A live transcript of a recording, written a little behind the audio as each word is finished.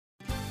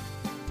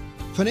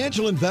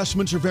Financial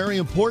investments are very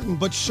important,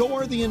 but so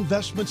are the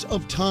investments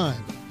of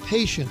time,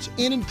 patience,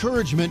 and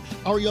encouragement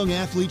our young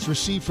athletes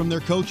receive from their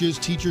coaches,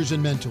 teachers,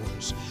 and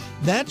mentors.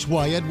 That's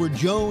why Edward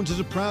Jones is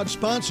a proud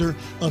sponsor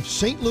of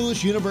St.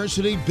 Louis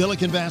University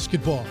Billiken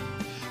Basketball.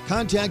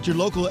 Contact your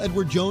local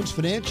Edward Jones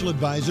financial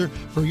advisor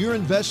for your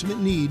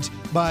investment needs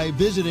by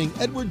visiting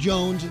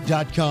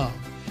edwardjones.com.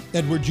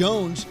 Edward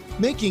Jones,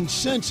 making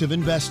sense of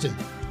investing.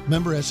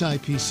 Member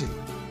SIPC.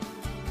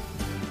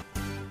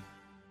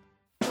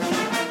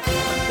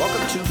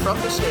 Welcome to From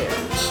the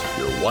Stands,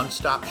 your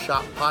one-stop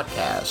shop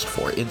podcast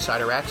for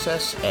insider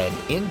access and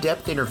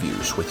in-depth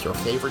interviews with your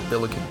favorite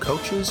Billiken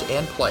coaches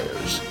and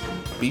players.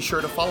 Be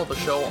sure to follow the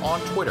show on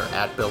Twitter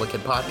at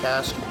Billiken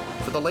Podcast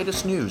for the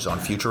latest news on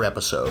future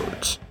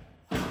episodes.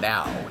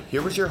 Now,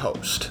 here is your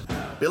host,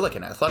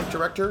 Billiken Athletic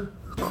Director,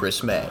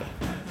 Chris May.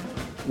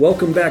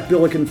 Welcome back,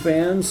 Billiken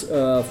fans.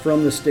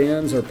 From the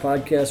Stands, our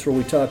podcast where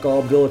we talk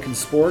all Billiken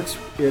sports.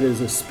 It is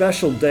a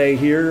special day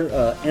here,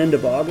 end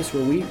of August,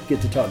 where we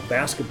get to talk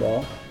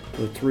basketball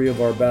with three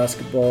of our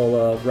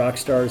basketball rock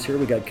stars here.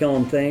 We got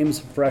Kellen Thames,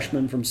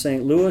 freshman from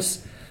St.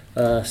 Louis,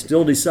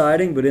 still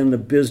deciding, but in the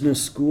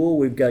business school.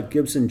 We've got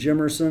Gibson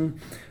Jimerson,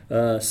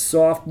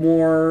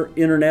 sophomore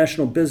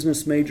international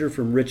business major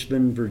from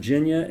Richmond,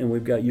 Virginia, and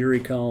we've got Yuri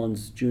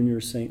Collins,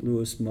 junior St.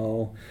 Louis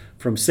Mo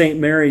from St.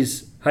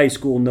 Mary's High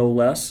School, no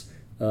less,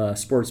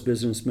 sports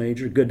business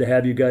major. Good to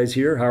have you guys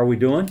here. How are we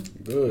doing?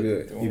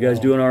 Good. You guys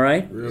doing all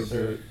right? Real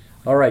good.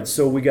 All right,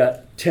 so we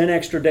got 10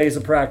 extra days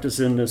of practice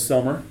in this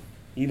summer,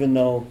 even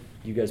though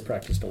you guys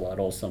practiced a lot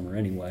all summer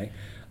anyway.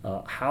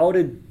 How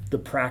did the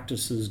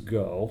practices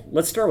go?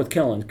 Let's start with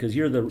Kellen, because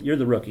you're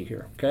the rookie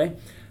here, okay?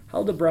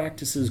 How did the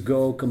practices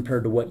go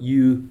compared to what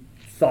you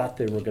thought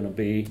they were going to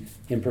be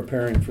in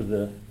preparing for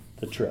the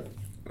trip?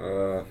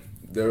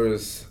 There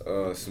was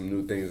some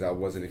new things I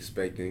wasn't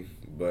expecting,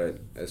 but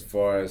as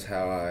far as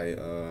how I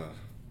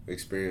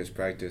experienced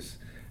practice,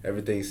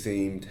 everything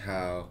seemed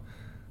how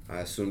I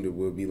assumed it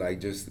would be, like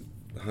just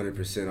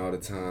 100% all the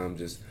time,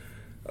 just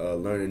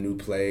learning new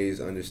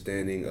plays,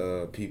 understanding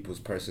people's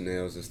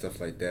personnels and stuff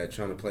like that.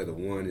 Trying to play the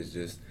one is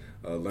just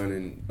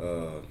learning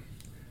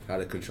how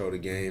to control the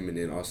game and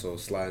then also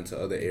slide into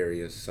other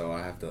areas, so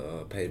I have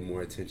to pay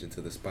more attention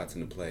to the spots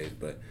in the plays.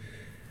 But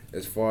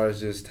as far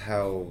as just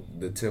how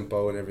the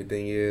tempo and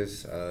everything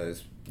is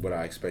what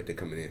I expected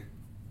coming in.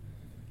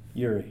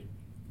 Yuri,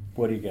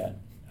 what do you got?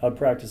 How'd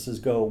practices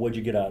go? What'd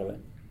you get out of it?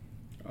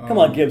 Come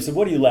on, Gibson,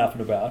 what are you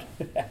laughing about?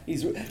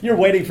 You're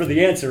waiting for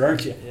the answer,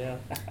 aren't you? Yeah.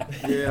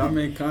 Yeah, I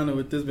mean, kind of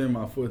with this being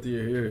my fourth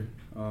year here,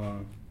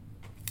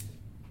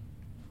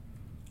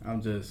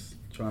 I'm just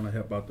trying to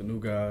help out the new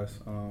guys.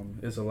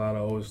 It's a lot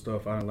of old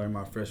stuff I didn't learn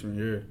my freshman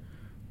year.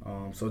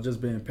 So just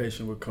being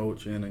patient with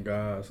coach and the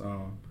guys.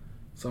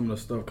 Some of the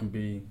stuff can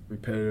be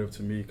repetitive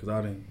to me because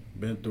I done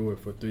been through it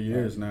for 3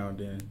 years now, and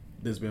then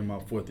this being my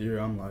fourth year,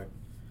 I'm like,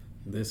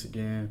 this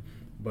again.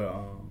 But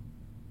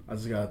I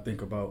just got to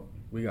think about,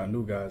 we got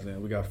new guys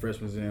in, we got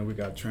freshmen in, we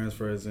got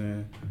transfers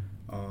in,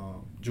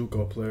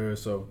 JUCO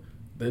players, so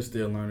they're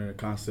still learning the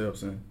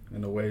concepts and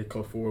the way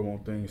Coach Ford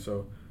wants things.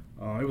 So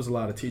it was a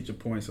lot of teaching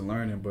points and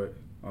learning, but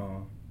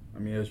I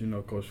mean, as you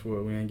know, Coach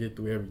Ford, we ain't get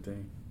through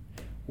everything.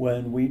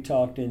 When we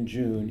talked in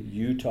June,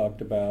 you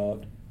talked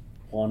about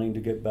wanting to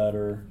get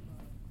better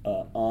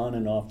on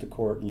and off the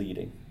court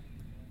leading.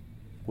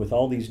 With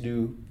all these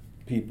new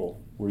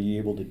people, were you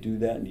able to do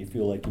that, and do you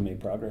feel like you made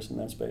progress in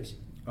that space?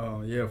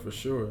 Yeah, for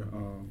sure.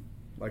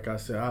 Like I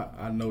said,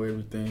 I know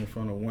everything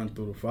from the 1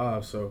 through the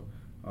 5, so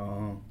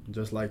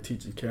just like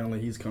teaching Kelly,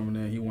 he's coming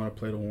in, he want to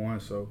play the 1,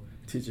 so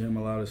teaching him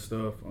a lot of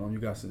stuff. You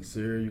got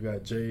Sincere, you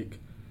got Jake,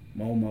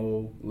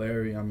 Momo,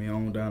 Larry, I mean,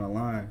 on down the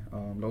line.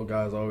 Those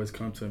guys always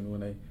come to me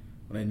when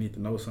they need to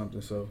know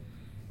something, so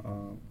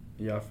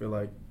yeah, I feel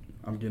like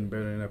I'm getting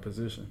better in that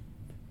position.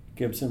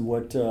 Gibson,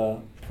 what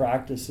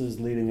practices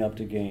leading up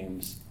to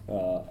games,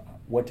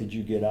 what did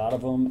you get out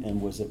of them,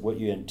 and was it what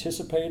you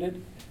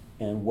anticipated,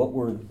 and what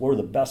were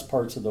the best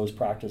parts of those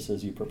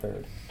practices you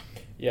prepared?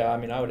 Yeah, I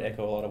mean, I would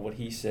echo a lot of what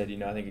he said. You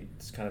know, I think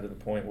it's kind of to the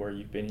point where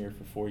you've been here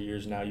for 4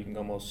 years now. You can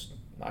almost,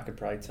 I could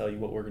probably tell you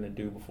what we're going to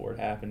do before it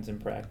happens in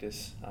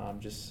practice.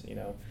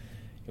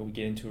 We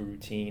get into a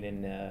routine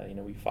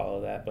and, we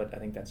follow that, but I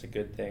think that's a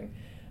good thing.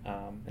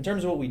 In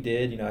terms of what we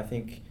did, I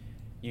think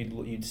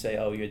you'd say,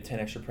 oh, you had 10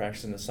 extra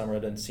practices in the summer.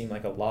 It doesn't seem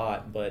like a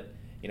lot, but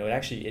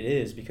it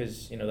is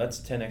because that's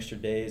 10 extra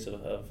days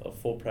of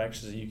full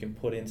practices that you can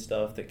put in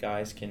stuff that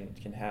guys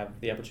can have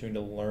the opportunity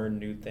to learn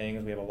new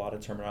things. We have a lot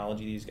of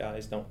terminology these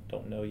guys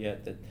don't know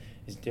yet that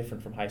is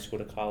different from high school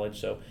to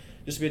college. So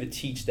just to be able to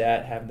teach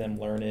that, have them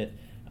learn it,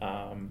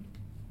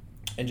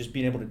 and just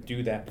being able to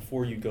do that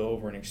before you go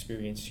over and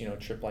experience, a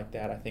trip like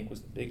that, I think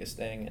was the biggest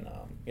thing. And,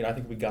 I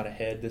think we got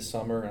ahead this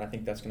summer, and I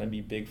think that's going to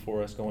be big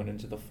for us going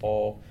into the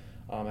fall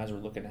as we're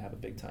looking to have a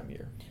big-time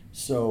year.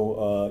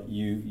 So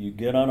you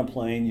get on a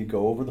plane, you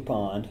go over the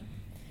pond,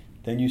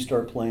 then you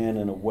start playing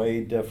in a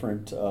way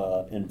different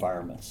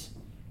environments.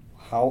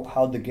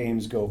 How'd the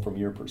games go from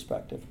your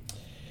perspective?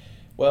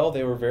 Well,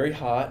 they were very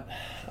hot.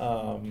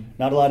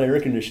 Not a lot of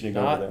air conditioning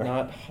over there.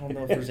 I don't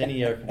know if there's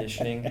any air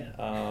conditioning.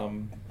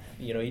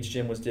 Each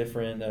gym was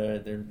different.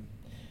 There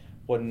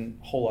wasn't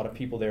a whole lot of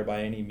people there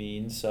by any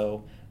means.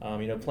 So,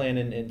 playing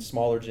in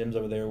smaller gyms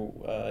over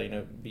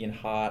there, being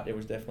hot, it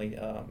was definitely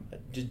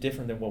just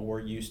different than what we're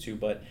used to.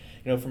 But,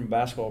 from a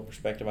basketball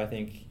perspective, I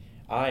think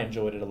I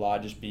enjoyed it a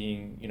lot, just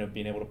being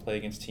able to play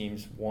against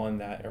teams, one,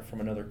 that are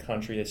from another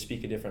country that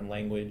speak a different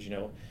language.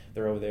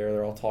 They're over there,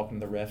 they're all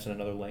talking to the refs in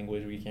another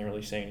language. We can't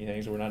really say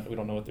anything, so we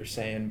don't know what they're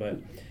saying. But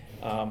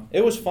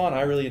it was fun.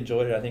 I really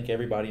enjoyed it. I think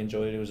everybody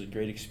enjoyed it. It was a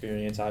great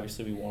experience.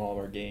 Obviously, we won all of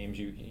our games.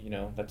 You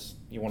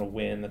want to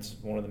win. That's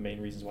one of the main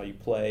reasons why you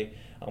play.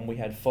 We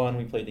had fun.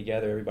 We played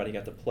together. Everybody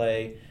got to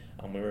play.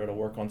 We were able to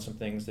work on some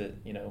things that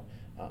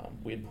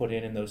we had put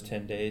in those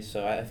 10 days.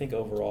 So I think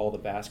overall the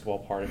basketball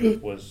part of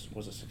it was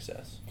a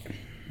success.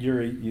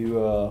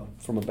 You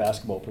from a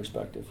basketball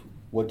perspective,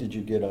 what did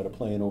you get out of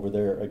playing over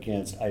there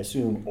against, I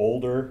assume,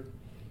 older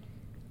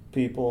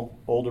people,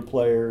 older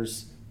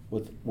players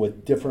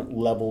with different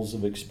levels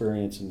of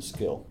experience and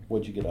skill?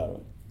 What did you get out of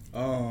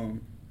it?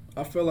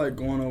 I feel like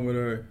going over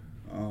there,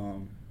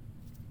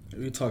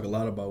 we talk a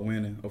lot about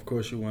winning. Of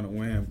course you want to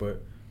win,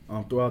 but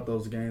throughout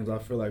those games I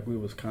feel like we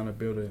was kind of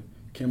building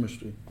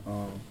chemistry.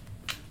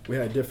 We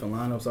had different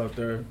lineups out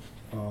there.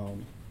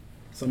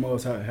 Some of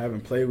us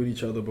haven't played with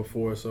each other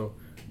before, so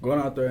going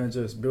out there and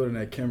just building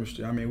that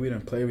chemistry. I mean, we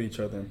didn't play with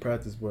each other in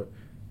practice, but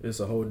it's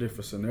a whole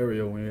different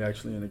scenario when you're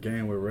actually in a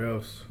game with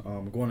refs,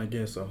 going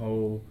against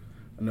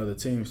another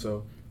team.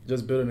 So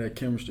just building that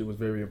chemistry was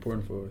very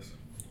important for us.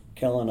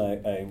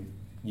 Kellen,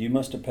 you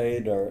must have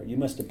paid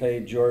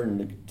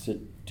Jordan to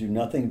do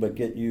nothing but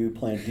get you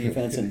playing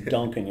defense and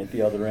dunking at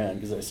the other end,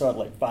 because I saw it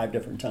like 5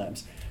 different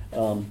times.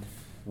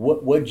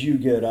 What'd you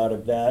get out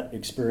of that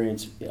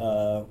experience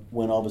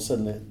when all of a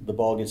sudden the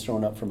ball gets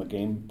thrown up from a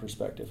game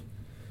perspective?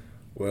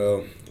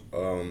 Well,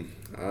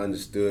 I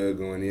understood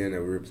going in that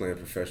we were playing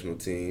professional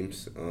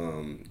teams.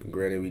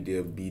 Granted, we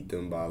did beat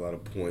them by a lot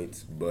of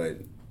points,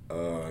 but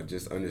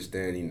just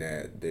understanding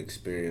that the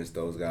experience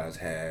those guys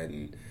had,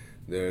 and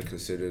they're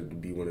considered to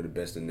be one of the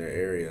best in their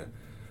area,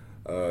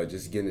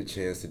 just getting a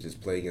chance to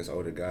just play against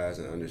older guys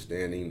and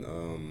understanding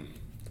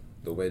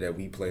the way that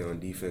we play on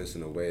defense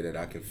and the way that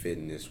I can fit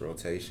in this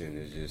rotation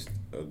is just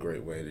a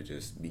great way to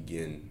just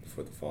begin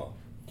for the fall.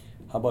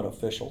 How about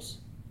officials?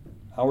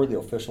 How were the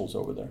officials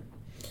over there?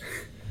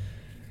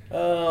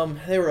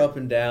 They were up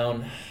and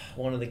down.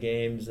 One of the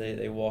games,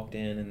 they walked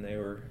in and they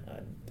were,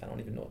 I don't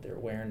even know what they were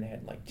wearing. They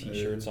had like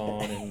T-shirts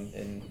on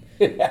and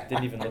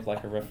didn't even look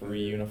like a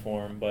referee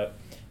uniform. But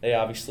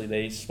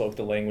they spoke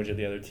the language of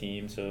the other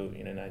team, so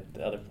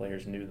the other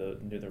players knew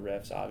the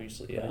refs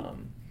obviously. Right.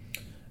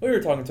 We were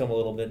talking to him a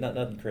little bit,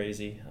 nothing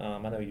crazy. I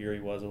know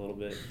Yuri was a little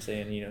bit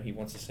saying, he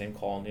wants the same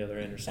call on the other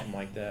end or something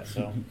like that.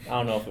 So I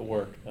don't know if it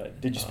worked. But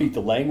did you speak the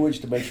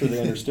language to make sure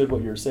they understood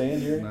what you were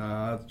saying, Yuri?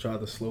 Nah, I tried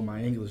to slow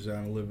my English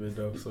down a little bit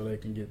though, so they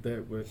can get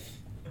that. But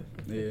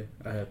yeah,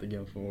 I had to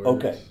give them some words.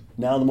 Okay,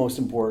 now the most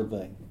important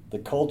thing: the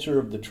culture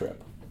of the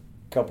trip.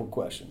 Couple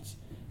questions.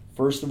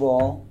 First of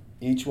all,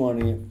 each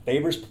one of you,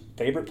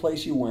 favorite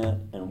place you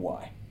went and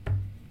why?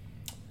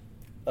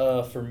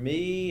 For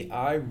me,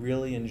 I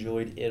really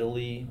enjoyed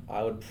Italy.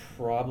 I would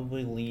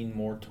probably lean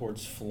more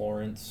towards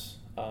Florence.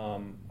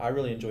 I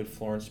really enjoyed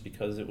Florence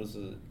because it was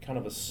kind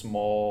of a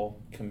small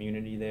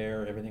community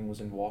there. Everything was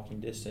in walking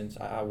distance.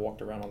 I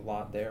walked around a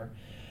lot there.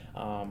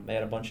 They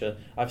had a bunch of,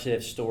 obviously they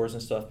have stores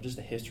and stuff, but just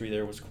the history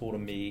there was cool to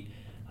me.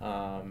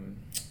 I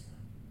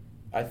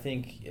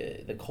think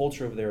the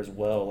culture over there as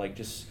well, like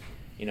just,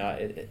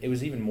 it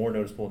was even more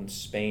noticeable in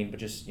Spain, but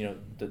just,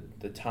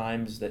 the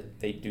times that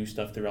they do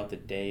stuff throughout the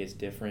day is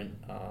different.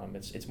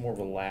 It's more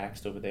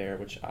relaxed over there,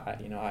 which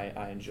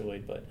I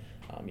enjoyed. But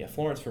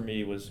Florence for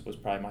me was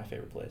probably my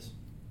favorite place.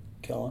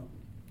 Kellen?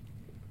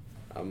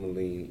 I'm going to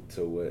lean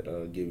to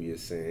what Gibby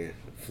is saying.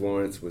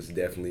 Florence was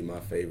definitely my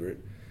favorite.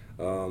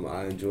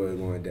 I enjoy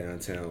going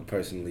downtown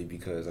personally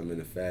because I'm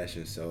into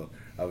fashion, so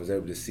I was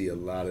able to see a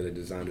lot of the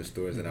designer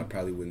stores that I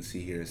probably wouldn't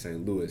see here in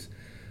St. Louis.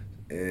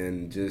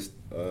 And just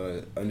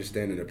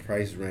understanding the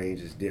price range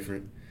is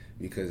different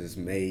because it's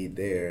made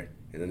there,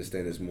 and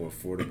understanding it's more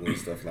affordable and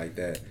stuff like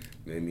that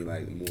made me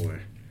more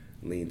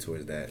lean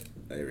towards that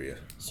area.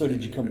 So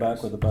did you come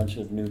back with a bunch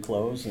of new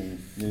clothes and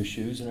new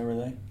shoes and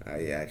everything?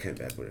 Yeah, I came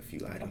back with a few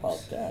items. How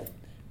about that?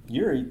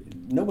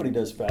 Nobody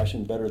does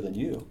fashion better than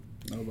you.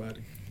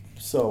 Nobody.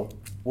 So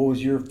what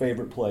was your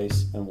favorite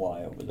place and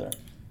why over there?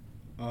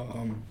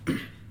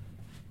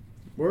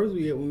 Where was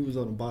we at when we was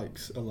on the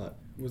bikes a lot?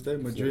 Was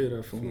that Madrid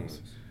or Florence?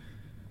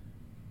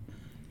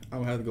 I'm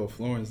going to have to go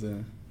Florence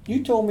then.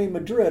 You told me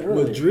Madrid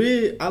earlier.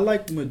 Madrid, I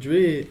liked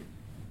Madrid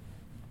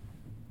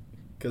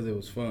because it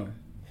was fun.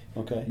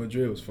 Okay.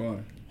 Madrid was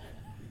fun.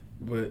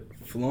 But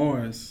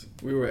Florence,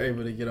 we were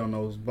able to get on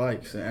those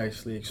bikes and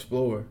actually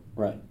explore.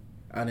 Right.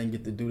 I didn't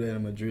get to do that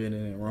in Madrid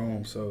and in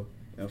Rome. So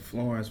in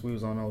Florence, we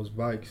was on those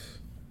bikes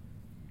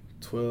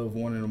 12,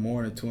 1 in the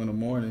morning, 2 in the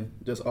morning,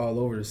 just all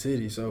over the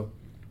city. So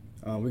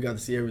we got to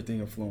see everything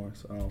in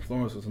Florence.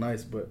 Florence was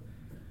nice, but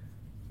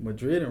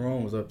Madrid and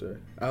Rome was up there.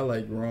 I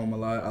like Rome a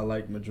lot. I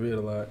like Madrid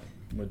a lot.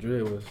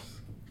 Madrid was,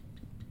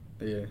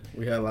 yeah,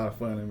 we had a lot of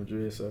fun in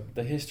Madrid. So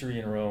the history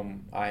in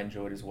Rome I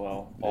enjoyed as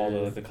well.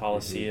 All the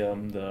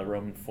Colosseum, the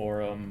Roman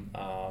Forum,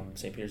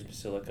 St. Peter's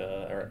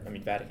Basilica,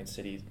 Vatican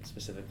City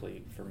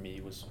specifically for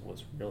me was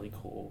really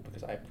cool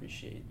because I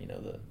appreciate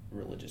the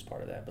religious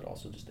part of that, but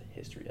also just the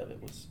history of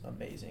it was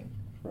amazing.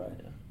 Right.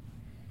 Yeah.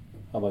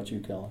 How about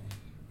you, Kellen?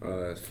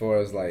 As far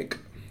as like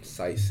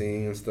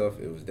sightseeing and stuff,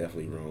 it was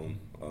definitely Rome.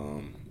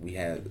 We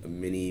had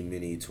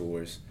many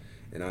tours,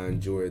 and I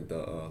enjoyed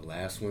the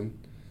last one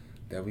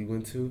that we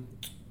went to.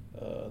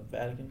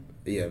 Vatican?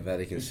 Yeah,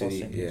 Vatican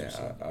City.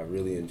 Yeah, I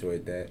really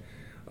enjoyed that.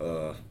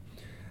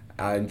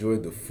 I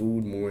enjoyed the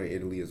food more in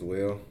Italy as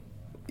well,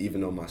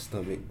 even though my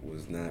stomach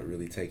was not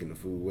really taking the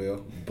food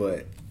well.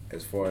 But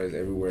as far as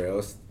everywhere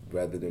else,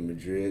 rather than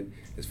Madrid,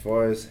 as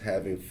far as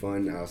having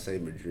fun, I'll say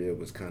Madrid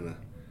was kind of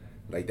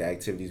like the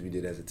activities we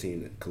did as a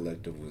team. The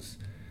collective was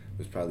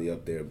probably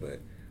up there, but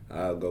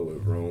I'll go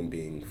with Rome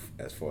being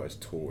as far as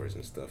tours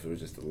and stuff. It was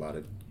just a lot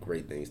of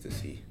great things to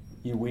see.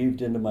 You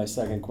weaved into my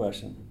second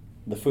question,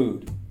 the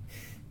food.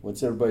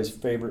 What's everybody's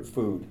favorite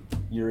food?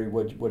 Yuri,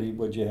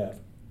 what'd you have?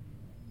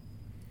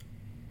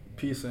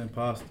 Pizza and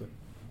pasta.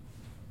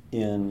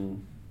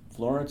 In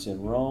Florence,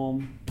 in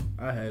Rome?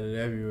 I had it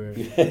everywhere.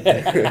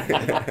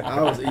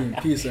 I was eating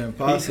pizza and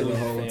pasta the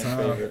whole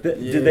time.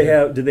 Did they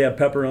have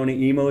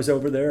pepperoni emos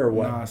over there or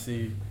what? Nah,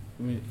 see,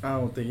 I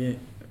don't think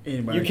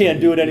anybody. You can't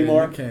do it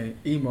anymore. You can't.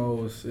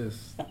 Emos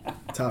is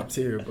top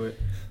tier, but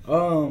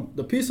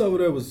the pizza over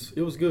there was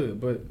good,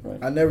 but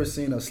right. I never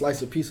seen a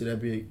slice of pizza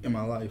that big in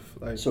my life.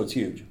 Like, so it's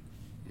huge.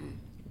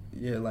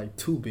 Yeah, like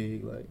too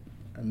big. Like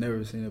I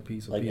never seen a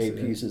piece of like pizza.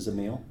 8 pieces a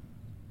meal.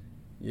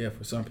 Yeah,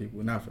 for some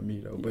people, not for me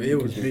though. But it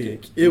was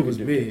big. It was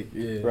big.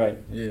 Yeah. Right.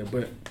 Yeah,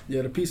 but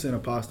yeah, the pizza and the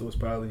pasta was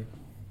probably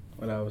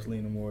what I was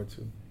leaning more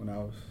to when I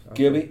was.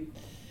 Gibby.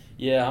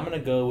 Yeah, I'm gonna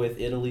go with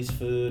Italy's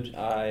food.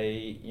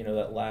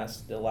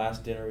 The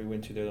last dinner we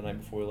went to there the night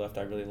before we left,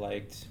 I really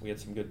liked. We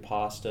had some good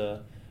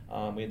pasta.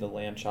 We had the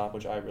lamb chop,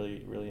 which I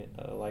really liked.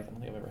 I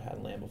don't think I've ever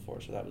had lamb before,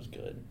 so that was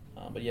good.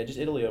 But yeah, just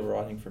Italy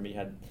overall, I think for me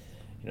had,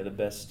 the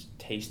best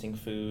tasting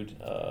food.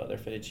 Their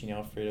fettuccine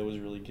alfredo was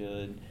really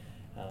good.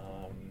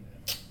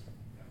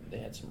 They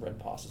had some red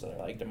pastas that I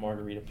liked. The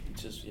margarita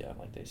pizzas, yeah,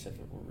 like they said,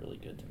 were really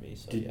good to me.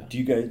 So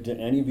Did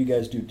any of you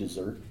guys do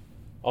dessert?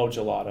 Oh,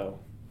 gelato.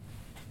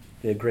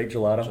 They had great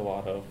gelato?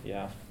 Gelato,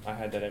 yeah. I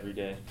had that every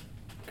day.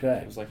 Okay.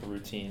 It was like a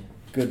routine.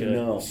 Good to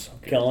know.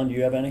 Kellen, do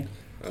you have any?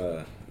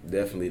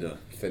 Definitely the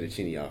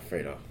fettuccine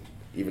alfredo,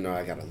 even though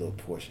I got a little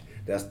portion.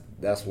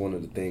 That's one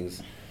of the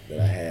things that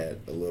I had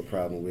a little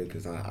problem with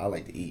because I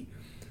like to eat.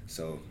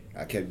 So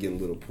I kept getting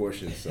little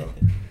portions. So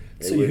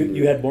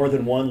you had more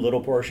than one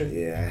little portion?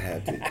 Yeah, I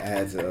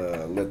had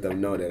to let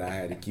them know that I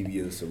had to keep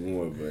getting some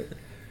more. But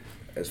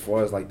as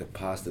far as like the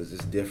pastas,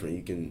 it's different.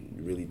 You can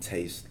really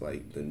taste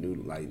like the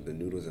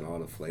noodles and all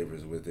the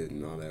flavors with it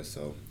and all that.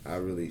 So I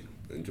really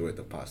enjoyed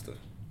the pasta.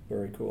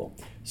 Very cool.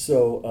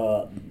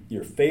 So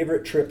your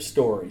favorite trip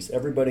stories.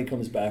 Everybody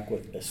comes back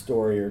with a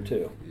story or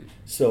two.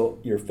 So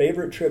your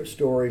favorite trip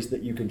stories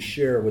that you can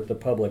share with the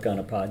public on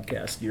a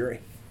podcast, Yuri.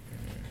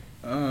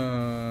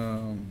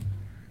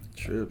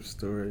 Trip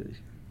story.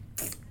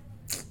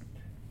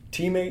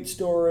 Teammate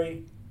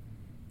story,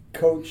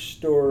 coach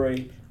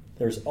story.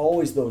 There's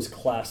always those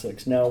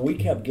classics. Now, we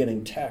kept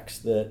getting texts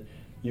that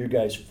your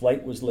guys'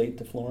 flight was late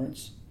to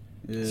Florence.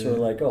 Yeah. So we're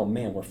like, oh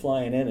man, we're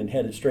flying in and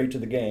headed straight to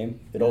the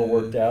game. It all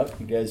worked out.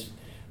 You guys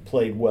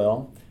played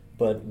well.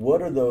 But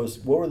what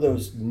were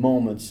those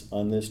moments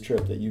on this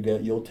trip that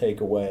you'll take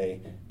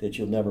away that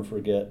you'll never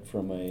forget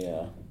from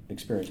a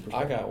experience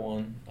perspective? I got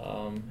one.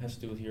 Has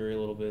to do with Yuri a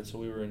little bit. So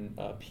we were in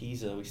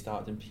Pisa. We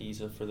stopped in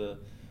Pisa for the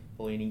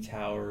Leaning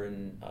Tower,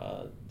 and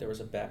there was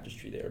a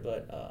baptistry there.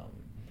 But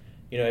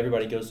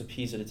everybody goes to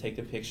Pisa to take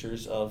the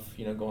pictures of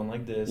going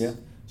like this. Yeah.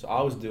 So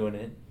I was doing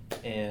it,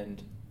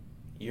 and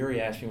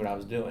Yuri asked me what I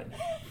was doing.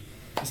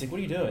 He's like, "What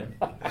are you doing?"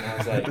 And I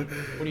was like,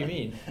 "What do you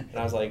mean?" And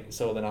I was like,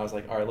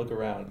 "All right, look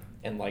around,"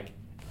 and like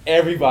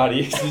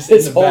everybody is just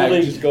in the back,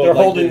 just going they're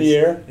like holding this. the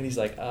air. And he's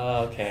like,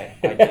 "Oh, okay,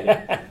 I get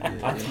it."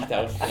 I thought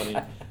that was funny.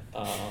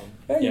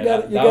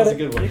 That was a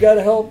good one. You got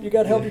to help your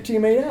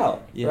teammate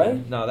out, yeah.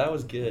 right? No, that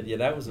was good. Yeah,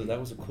 that was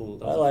a cool.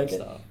 That was I like cool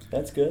it. Stuff.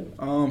 That's good.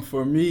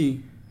 For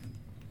me,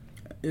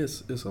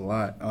 it's a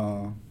lot.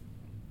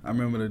 I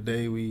remember the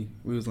day we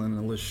was in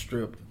a little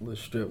strip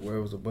where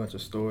it was a bunch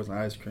of stores and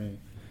ice cream.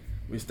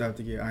 We stopped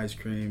to get ice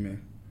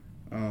cream,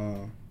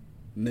 and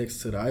next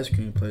to the ice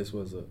cream place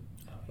was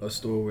a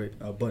store with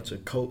a bunch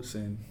of coats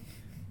and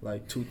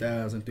like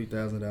 $2,000,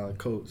 $3,000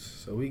 coats.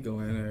 So we go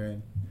in there,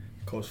 and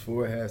Coach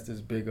Ford has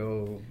this big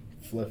old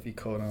fluffy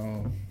coat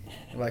on,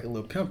 like a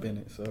little pimp in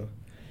it. So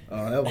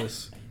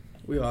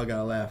we all got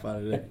a laugh out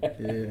of that.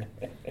 Yeah.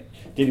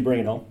 Did he bring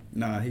it home?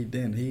 Nah, he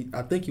didn't.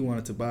 I think he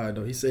wanted to buy it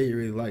though. He said he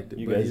really liked it.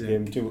 You but guys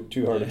gave him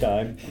too hard a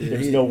time. Yeah,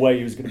 There's no way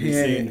he was going to be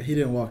seen. He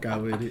didn't walk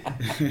out with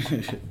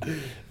it.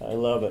 I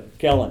love it.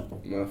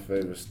 Kellen. My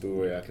favorite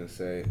story I can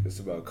say, it's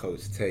about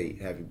Coach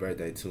Tate. Happy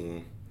birthday to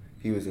him.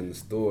 He was in the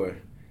store,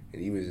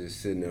 and he was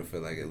just sitting there for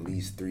like at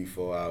least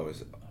 3-4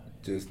 hours,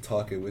 just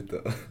talking with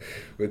the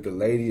with the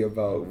lady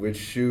about which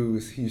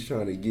shoes he's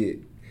trying to get.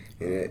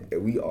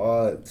 And we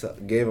all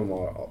gave him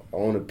our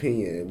own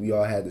opinion, and we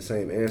all had the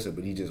same answer,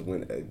 but he just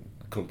went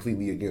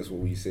completely against what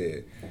we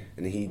said.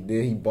 And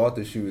then he bought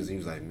the shoes, and he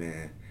was like,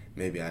 man,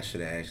 maybe I should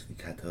have actually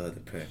got the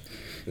other pair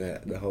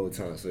the whole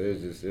time. So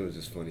it was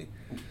just funny.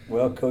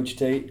 Well, Coach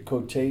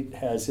Tate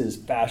has his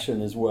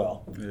fashion as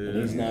well,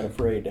 and he's not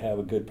afraid to have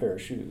a good pair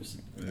of shoes,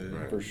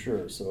 for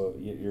sure. So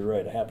you're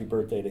right. A happy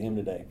birthday to him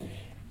today.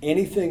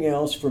 Anything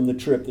else from the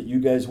trip that you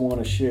guys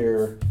want to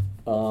share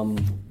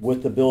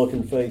with the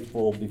Billiken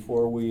faithful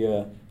before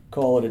we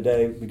call it a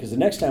day? Because the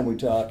next time we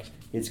talk,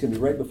 it's going to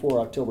be right before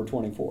October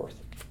 24th,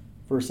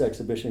 first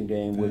exhibition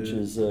game, which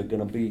is going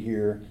to be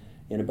here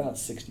in about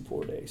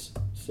 64 days.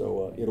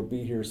 So it'll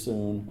be here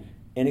soon.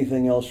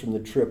 Anything else from the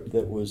trip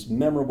that was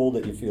memorable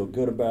that you feel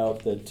good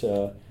about that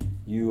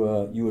you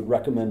would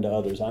recommend to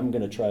others? I'm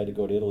going to try to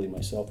go to Italy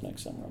myself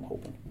next summer, I'm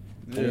hoping.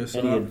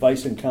 Any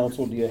advice and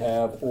counsel do you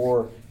have,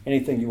 or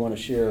anything you want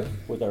to share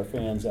with our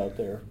fans out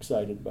there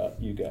excited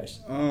about you guys?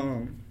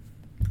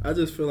 I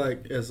just feel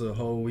like as a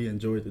whole we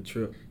enjoyed the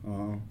trip.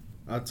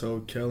 I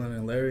told Kellen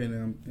and Larry and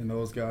them and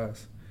those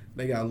guys,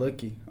 they got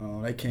lucky.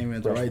 They came in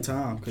at the right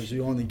time because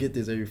you only get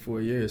this every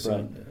 4 years.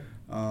 So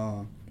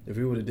if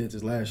we would have did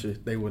this last year,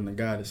 they wouldn't have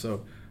got it.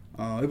 So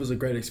it was a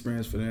great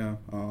experience for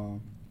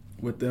them.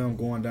 With them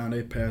going down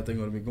their path they're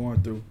going to be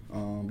going through,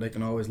 they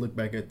can always look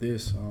back at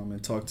this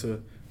and talk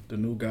to the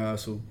new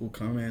guys who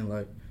come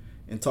in,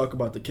 and talk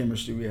about the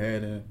chemistry we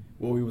had and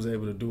what we was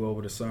able to do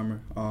over the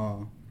summer.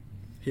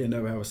 He'll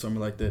never have a summer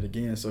like that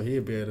again, so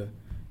he'll be able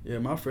to,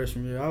 my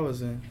freshman year, I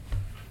was in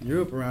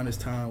Europe around this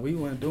time. We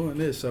weren't doing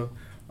this, so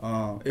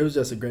it was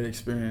just a great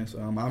experience.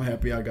 I'm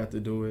happy I got to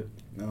do it.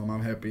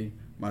 I'm happy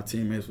my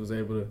teammates was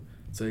able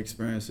to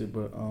experience it,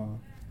 but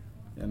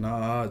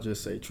I'll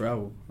just say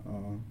travel.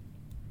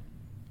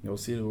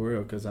 See the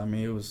world, because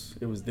it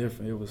was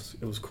different.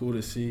 It was cool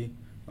to see.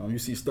 You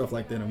see stuff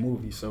like that in a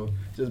movie, so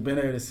just being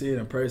able to see it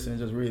in person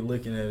and just really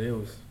looking at it,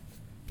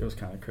 it was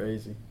kind of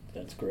crazy.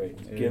 That's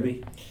great.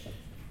 Gibby?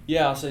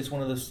 Yeah, I'll say it's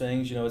one of those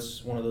things.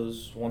 It's one of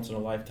those once in a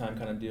lifetime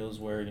kind of deals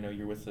where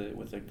you're with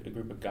a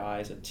group of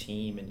guys, a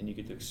team, and you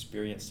get to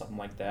experience something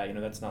like that.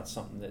 That's not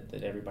something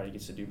that everybody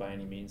gets to do by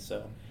any means.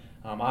 So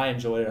I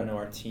enjoyed it. I know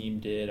our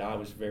team did. I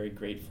was very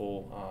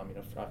grateful.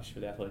 Obviously for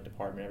the athletic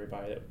department,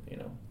 everybody that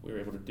we were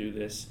able to do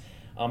this.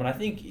 And I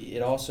think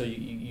it also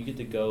you get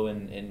to go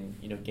and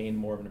gain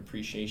more of an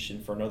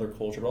appreciation for another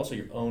culture, but also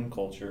your own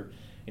culture.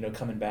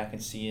 Coming back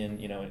and seeing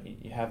you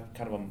have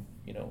kind of a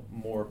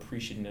more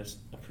appreciativeness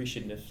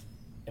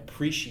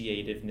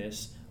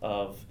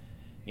of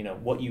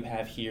what you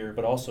have here,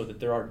 but also that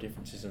there are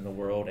differences in the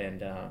world.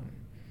 And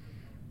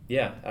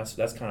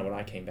that's kind of what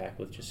I came back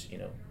with, just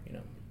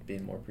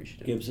being more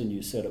appreciative. Gibson,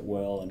 you said it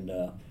well, and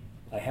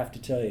I have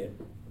to tell you,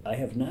 I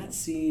have not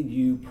seen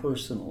you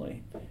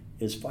personally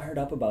as fired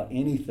up about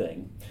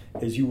anything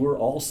as you were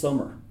all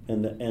summer,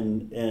 and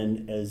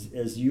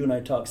as you and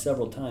I talked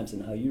several times,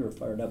 and how you were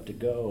fired up to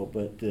go,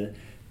 but the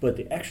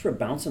extra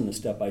bounce in the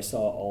step I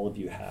saw all of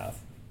you have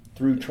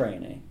through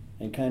training,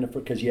 and kind of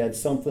because you had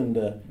something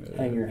to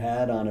hang your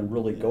hat on and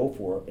really go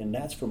for it, and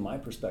that's from my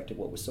perspective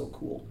what was so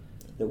cool,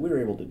 that we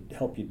were able to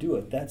help you do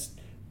it.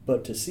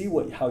 But to see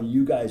how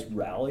you guys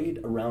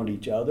rallied around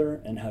each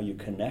other and how you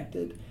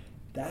connected,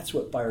 that's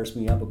what fires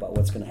me up about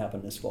what's going to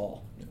happen this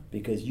fall.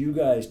 Because you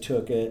guys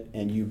took it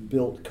and you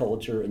built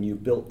culture and you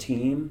built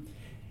team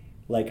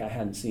like I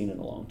hadn't seen in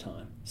a long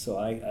time. So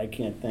I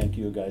can't thank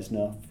you guys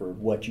enough for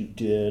what you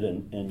did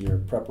and your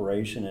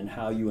preparation and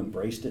how you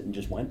embraced it and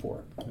just went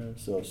for it. Yeah.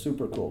 So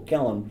super cool.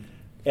 Kellen,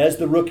 as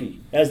the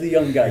rookie, as the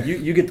young guy,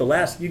 you get the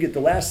last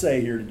say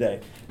here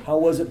today. How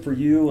was it for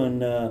you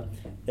and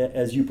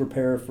as you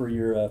prepare for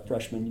your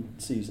freshman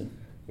season?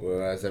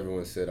 Well, as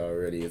everyone said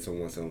already, it's a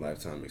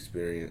once-in-a-lifetime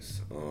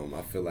experience.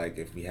 I feel like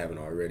if we haven't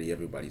already,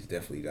 everybody's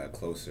definitely got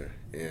closer.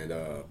 And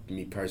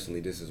me personally,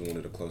 this is one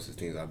of the closest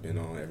things I've been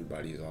on.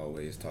 Everybody's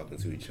always talking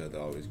to each other,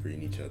 always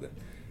greeting each other.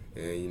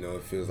 And,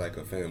 it feels like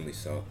a family.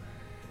 So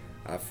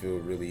I feel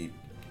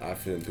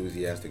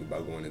enthusiastic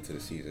about going into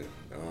the season.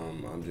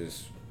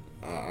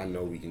 I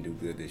know we can do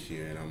good this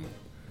year, and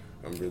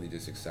I'm really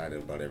just excited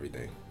about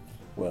everything.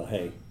 Well,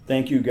 hey,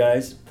 thank you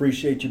guys.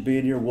 Appreciate you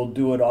being here. We'll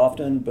do it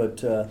often,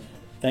 but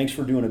thanks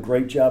for doing a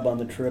great job on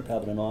the trip,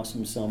 having an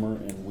awesome summer,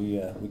 and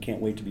we can't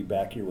wait to be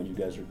back here when you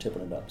guys are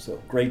tipping it up. So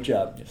great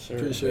job. Yes, sir.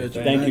 Appreciate it.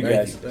 Thank you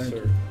guys. Thank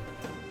you.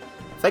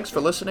 Thanks for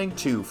listening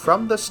to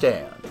From the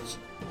Stands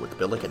with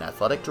Billiken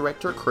Athletic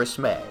Director Chris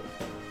May.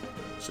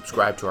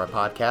 Subscribe to our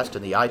podcast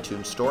in the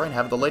iTunes Store and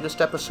have the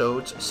latest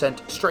episodes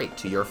sent straight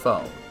to your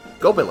phone.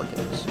 Go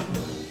Billikens!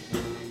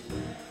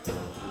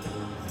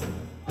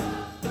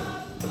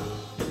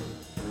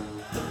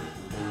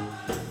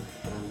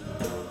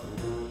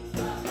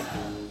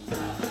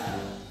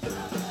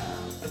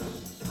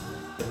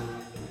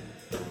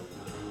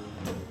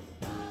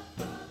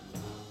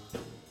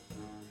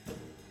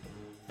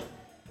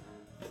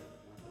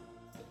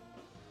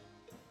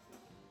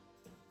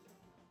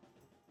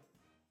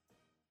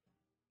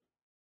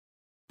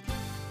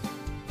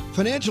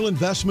 Financial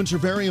investments are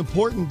very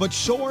important, but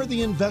so are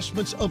the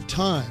investments of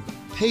time,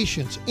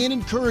 patience, and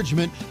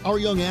encouragement our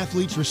young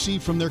athletes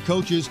receive from their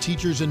coaches,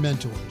 teachers, and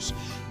mentors.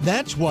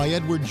 That's why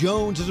Edward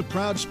Jones is a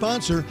proud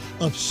sponsor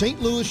of St.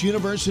 Louis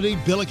University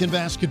Billiken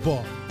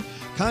Basketball.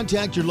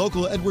 Contact your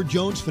local Edward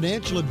Jones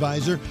financial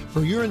advisor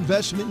for your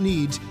investment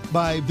needs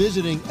by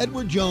visiting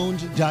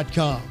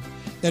edwardjones.com.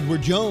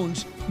 Edward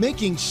Jones,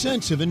 making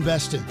sense of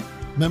investing.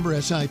 Member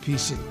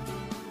SIPC.